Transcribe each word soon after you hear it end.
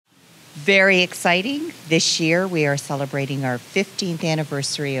Very exciting. This year we are celebrating our 15th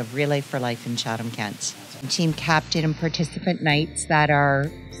anniversary of Relay for Life in Chatham-Kent. Team captain and participant nights that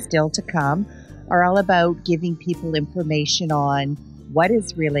are still to come are all about giving people information on what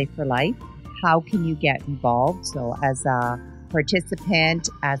is Relay for Life, how can you get involved. So as a participant,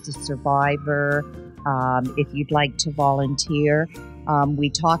 as a survivor, if you'd like to volunteer. We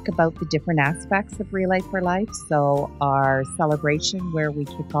talk about the different aspects of Relay for Life. So our celebration where we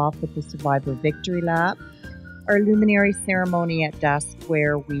kick off with the Survivor Victory Lap, our luminary ceremony at dusk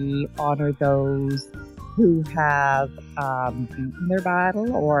where we honor those who have beaten their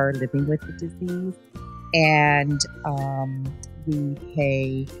battle or living with the disease, and we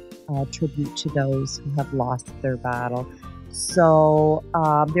pay tribute to those who have lost their battle. So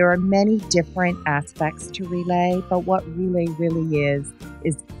there are many different aspects to Relay, but what Relay really is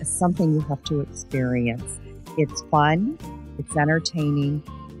something you have to experience. It's fun, it's entertaining,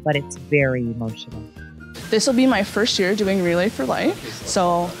 but it's very emotional. This will be my first year doing Relay for Life,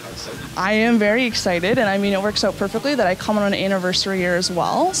 so I am very excited, and I mean it works out perfectly that I come on an anniversary year as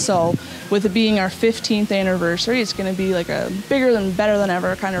well. So with it being our 15th anniversary, it's going to be like a bigger than, better than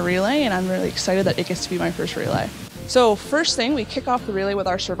ever kind of relay, and I'm really excited that it gets to be my first relay. So first thing, we kick off the relay with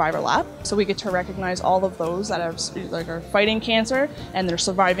our survivor lap. So we get to recognize all of those that are fighting cancer and they're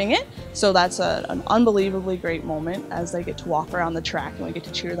surviving it. So that's an unbelievably great moment as they get to walk around the track and we get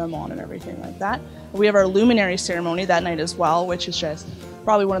to cheer them on and everything like that. We have our luminary ceremony that night as well, which is just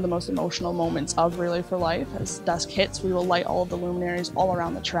probably one of the most emotional moments of Relay for Life. As dusk hits, we will light all of the luminaries all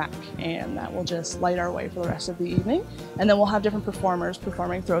around the track, and that will just light our way for the rest of the evening. And then we'll have different performers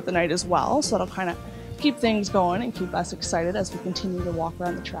performing throughout the night as well, so that'll kind of keep things going and keep us excited as we continue to walk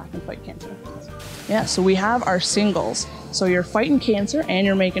around the track and fight cancer. Yeah, so we have our singles. So you're fighting cancer and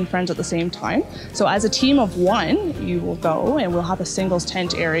you're making friends at the same time. So as a team of one, you will go and we'll have a singles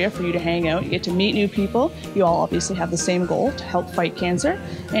tent area for you to hang out. You get to meet new people. You all obviously have the same goal, to help fight cancer.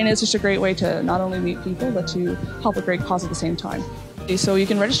 And it's just a great way to not only meet people, but to help a great cause at the same time. So you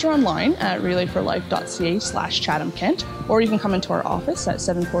can register online at relayforlife.ca/Chatham-Kent, or you can come into our office at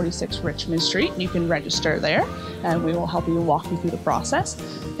 746 Richmond Street. You can register there, and we will help you walk you through the process.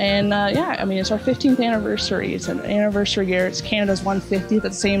 And yeah, I mean, it's our 15th anniversary. It's an anniversary year. It's Canada's 150th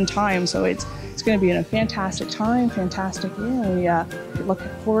at the same time, so it's going to be a fantastic time, fantastic year, and we look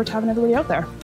forward to having everybody out there.